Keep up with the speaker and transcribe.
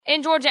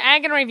In Georgia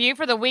Ag in Review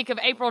for the week of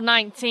April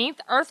 19th,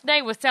 Earth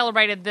Day was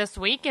celebrated this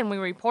week, and we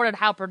reported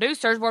how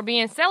producers were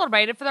being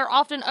celebrated for their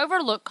often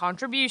overlooked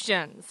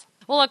contributions.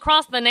 Well,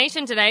 across the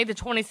nation today, the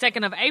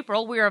 22nd of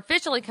April, we are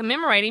officially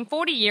commemorating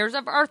 40 years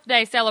of Earth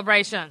Day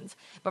celebrations.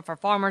 But for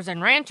farmers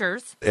and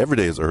ranchers, every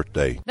day is Earth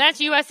Day. That's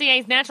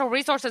USDA's Natural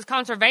Resources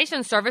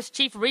Conservation Service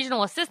Chief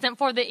Regional Assistant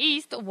for the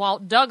East,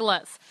 Walt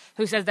Douglas,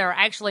 who says there are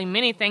actually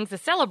many things to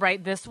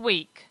celebrate this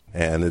week.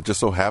 And it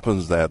just so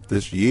happens that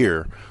this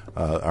year,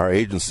 our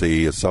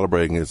agency is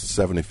celebrating its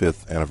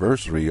 75th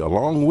anniversary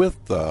along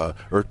with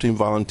Earth Team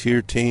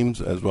volunteer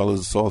teams as well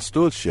as Soil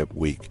Stewardship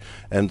Week.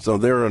 And so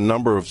there are a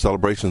number of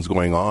celebrations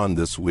going on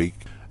this week,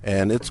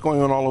 and it's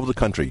going on all over the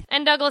country.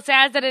 And Douglas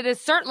adds that it is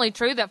certainly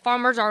true that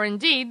farmers are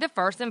indeed the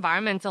first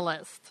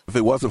environmentalists. If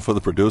it wasn't for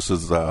the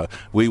producers,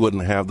 we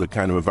wouldn't have the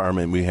kind of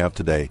environment we have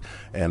today.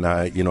 And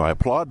I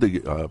applaud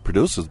the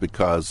producers,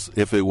 because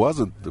if it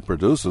wasn't the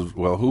producers,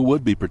 well, who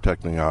would be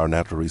protecting our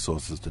natural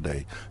resources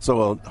today?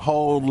 So a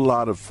whole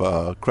lot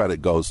of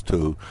credit goes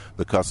to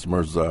the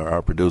customers,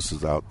 our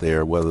producers out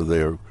there, whether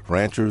they're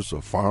ranchers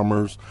or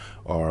farmers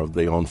or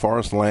they own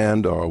forest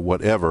land or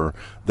whatever.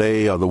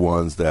 They are the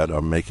ones that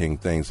are making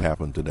things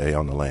happen today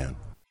on the land.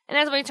 And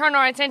as we turn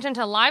our attention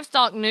to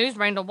livestock news,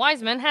 Randall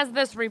Wiseman has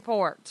this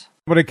report.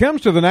 When it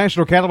comes to the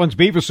National Cattlemen's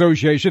Beef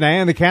Association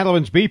and the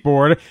Cattlemen's Beef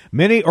Board,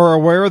 many are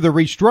aware of the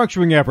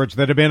restructuring efforts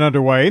that have been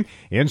underway.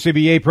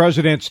 NCBA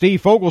President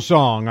Steve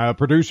Fogelsong, a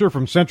producer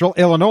from Central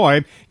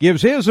Illinois,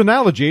 gives his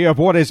analogy of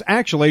what is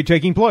actually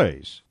taking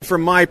place.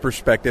 From my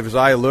perspective, as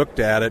I looked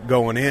at it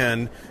going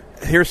in,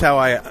 here's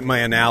how my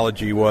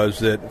analogy was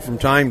that from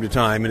time to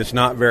time, and it's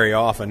not very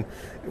often,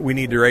 we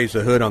need to raise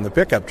the hood on the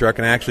pickup truck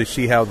and actually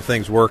see how the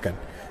thing's working.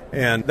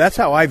 And that's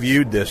how I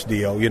viewed this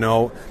deal.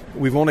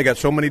 We've only got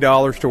so many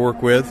dollars to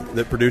work with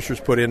that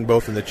producers put in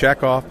both in the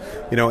checkoff,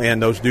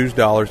 and those dues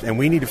dollars. And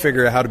we need to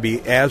figure out how to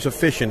be as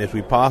efficient as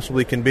we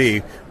possibly can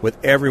be with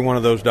every one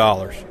of those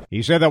dollars.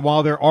 He said that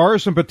while there are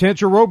some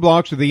potential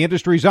roadblocks to the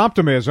industry's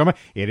optimism,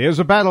 it is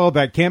a battle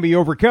that can be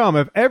overcome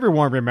if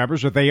everyone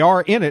remembers that they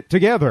are in it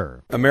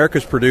together.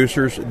 America's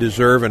producers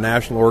deserve a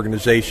national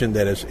organization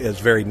that is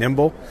very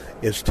nimble,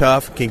 is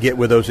tough, can get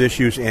with those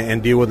issues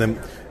and deal with them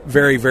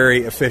very,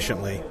 very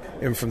efficiently.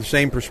 And from the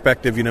same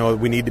perspective,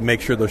 we need to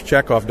make sure those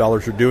checkoff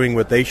dollars are doing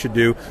what they should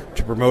do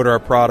to promote our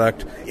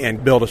product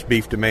and build us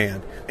beef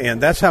demand.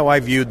 And that's how I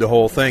viewed the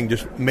whole thing,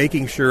 just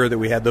making sure that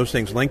we had those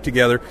things linked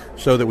together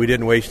so that we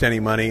didn't waste any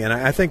money. And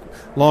I think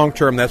long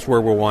term, that's where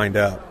we'll wind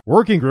up.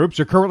 Working groups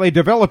are currently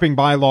developing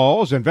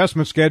bylaws,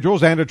 investment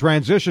schedules, and a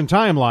transition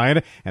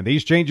timeline. And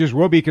these changes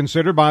will be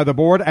considered by the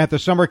board at the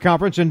summer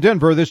conference in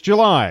Denver this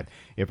July.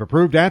 If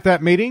approved at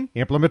that meeting,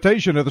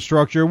 implementation of the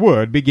structure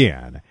would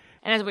begin.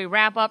 And as we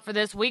wrap up for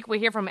this week, we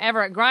hear from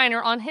Everett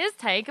Griner on his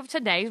take of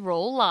today's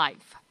rural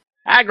life.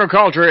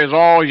 Agriculture is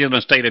always in a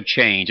state of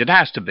change. It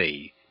has to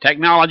be.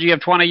 Technology of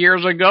 20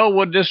 years ago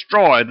would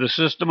destroy the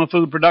system of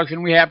food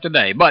production we have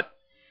today. But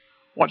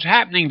what's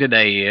happening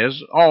today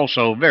is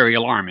also very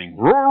alarming.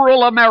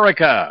 Rural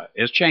America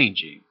is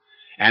changing,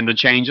 and the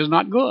change is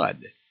not good.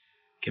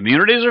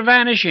 Communities are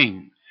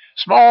vanishing.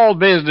 Small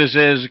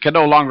businesses can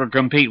no longer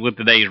compete with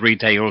today's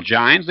retail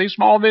giants. These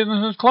small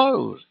businesses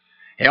close.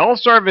 Health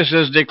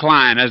services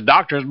decline as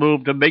doctors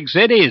move to big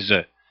cities.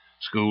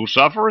 Schools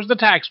suffer as the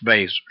tax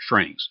base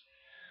shrinks.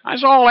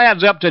 This all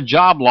adds up to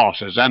job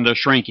losses and a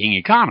shrinking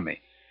economy.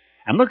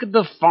 And look at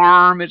the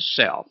farm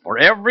itself. For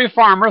every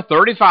farmer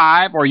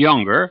 35 or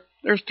younger,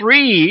 there's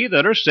 3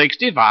 that are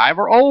 65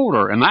 or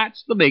older, and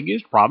that's the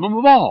biggest problem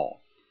of all.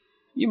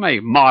 You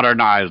may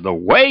modernize the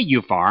way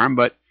you farm,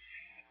 but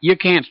you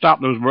can't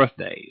stop those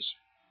birthdays.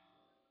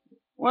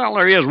 Well,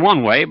 there is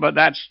one way, but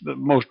that's the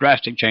most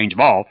drastic change of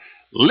all.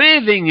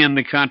 Living in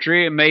the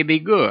country may be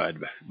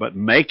good, but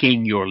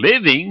making your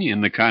living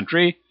in the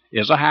country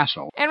is a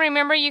hassle. And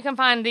remember, you can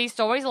find these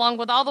stories along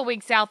with all the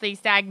week's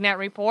Southeast AgNet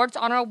reports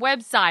on our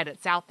website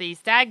at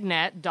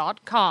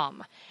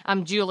southeastagnet.com.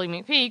 I'm Julie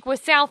McPeak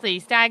with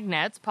Southeast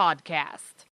AgNet's podcast.